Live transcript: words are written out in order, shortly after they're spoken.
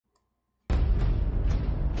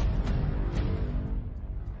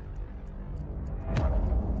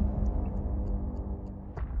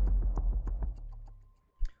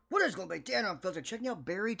What is going to be Dan Unfiltered? Checking out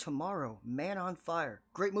Barry Tomorrow, Man on Fire.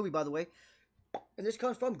 Great movie, by the way. And this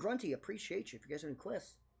comes from Grunty. Appreciate you. If you guys have any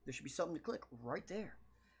quests, there should be something to click right there.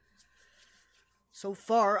 So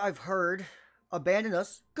far, I've heard Abandon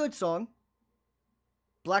Us, good song.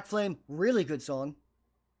 Black Flame, really good song.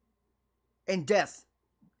 And Death.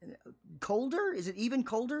 Colder? Is it even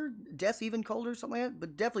colder? Death even colder? Something like that?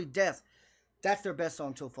 But definitely Death. That's their best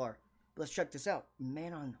song so far. Let's check this out.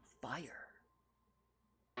 Man on Fire.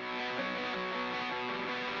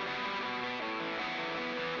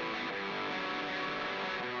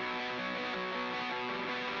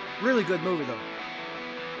 Really good movie, though.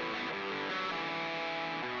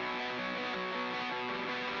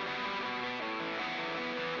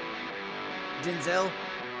 Denzel.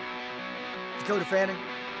 Dakota Fanning.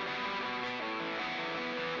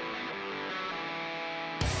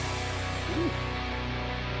 Ooh.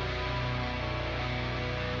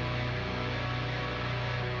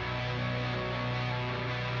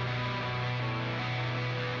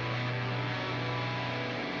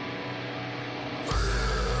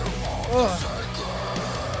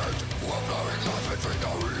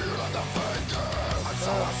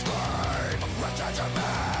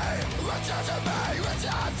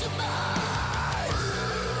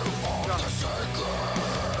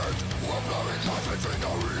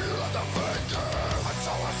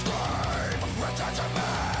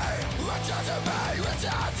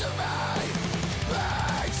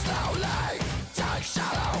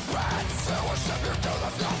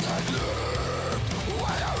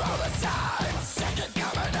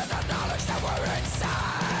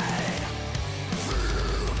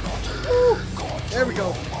 There we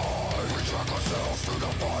go.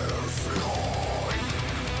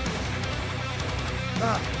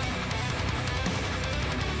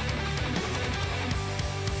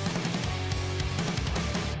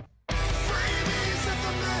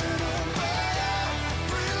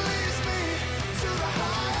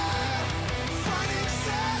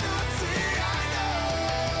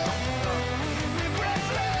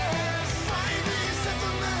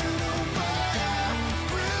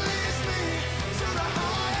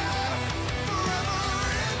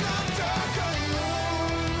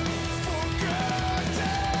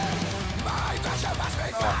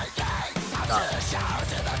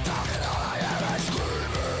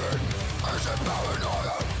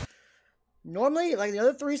 Normally, like the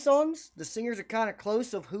other three songs, the singers are kind of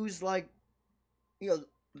close of who's like, you know,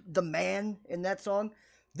 the man in that song.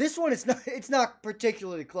 This one, it's not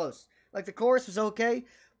particularly close. Like the chorus was okay,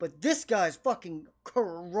 but this guy's fucking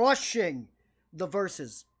crushing the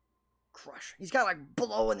verses. Crushing. He's got like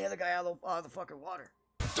blowing the other guy out of the fucking water.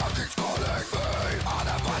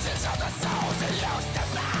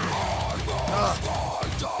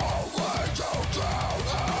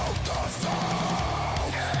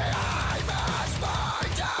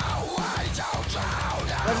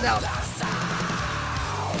 Let it out.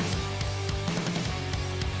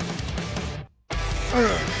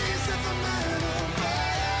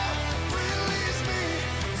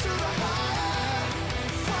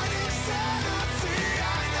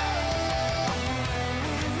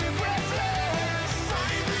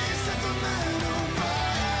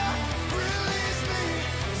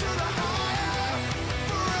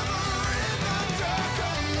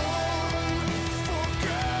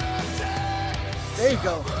 There you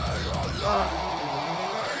go.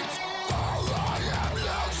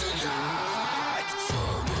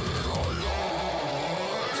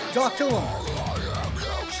 Talk to him.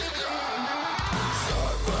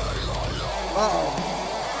 Uh-oh.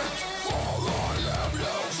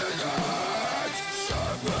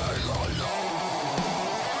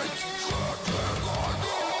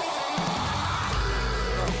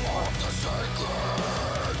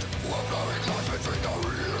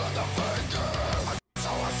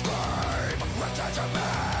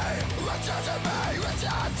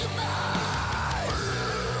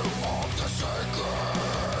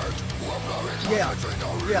 Yeah,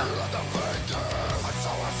 yeah.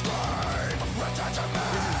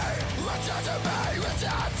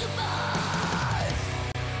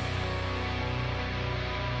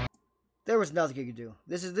 There was nothing he could do.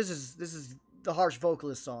 This is the harsh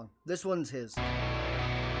vocalist song. This one's his.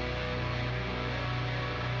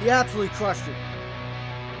 He absolutely crushed it.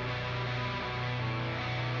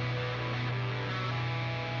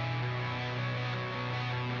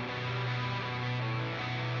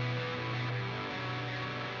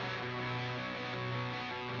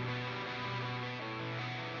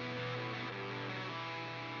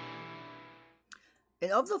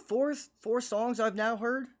 And of the four songs I've now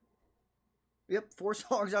heard, Yep, 4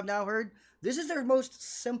 songs I've now heard. This is their most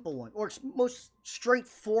simple one, or most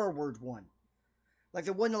straightforward one. Like,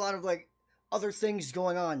 there wasn't a lot of, like, other things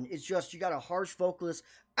going on. It's just, you got a harsh vocalist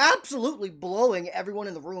absolutely blowing everyone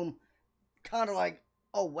in the room kind of, like,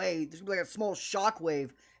 away. There's like a small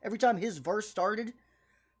shockwave. Every time his verse started,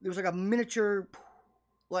 there was, like, a miniature,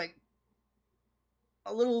 like,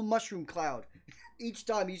 a little mushroom cloud. Each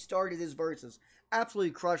time he started his verses.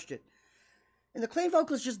 Absolutely crushed it. And the clean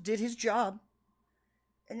vocalist just did his job.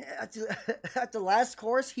 And at the last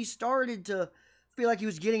chorus, he started to feel like he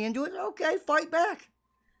was getting into it. Okay, fight back.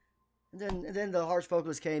 And then the harsh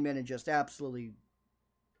vocalist came in and just absolutely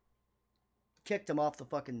kicked him off the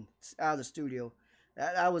fucking out of the studio.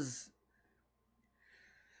 That was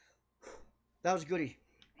goody.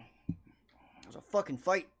 It was a fucking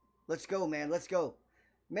fight. Let's go, man. Let's go.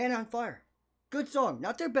 Man on Fire. Good song.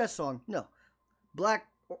 Not their best song. No. Black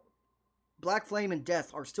Flame and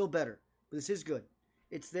Death are still better. But this is good.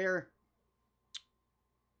 It's their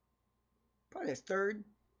probably their third.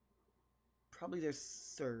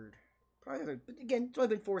 But again, it's only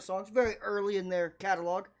been 4 songs. Very early in their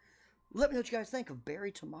catalog. Let me know what you guys think of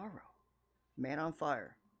Bury Tomorrow. Man on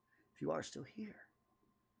Fire. If you are still here.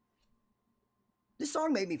 This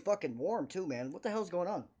song made me fucking warm too, man. What the hell's going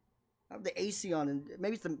on? I have the AC on, and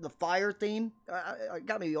maybe it's the fire theme. I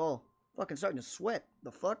got me all fucking starting to sweat.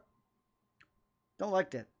 The fuck? Don't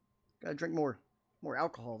like that. Gotta drink more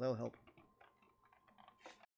alcohol. That'll help.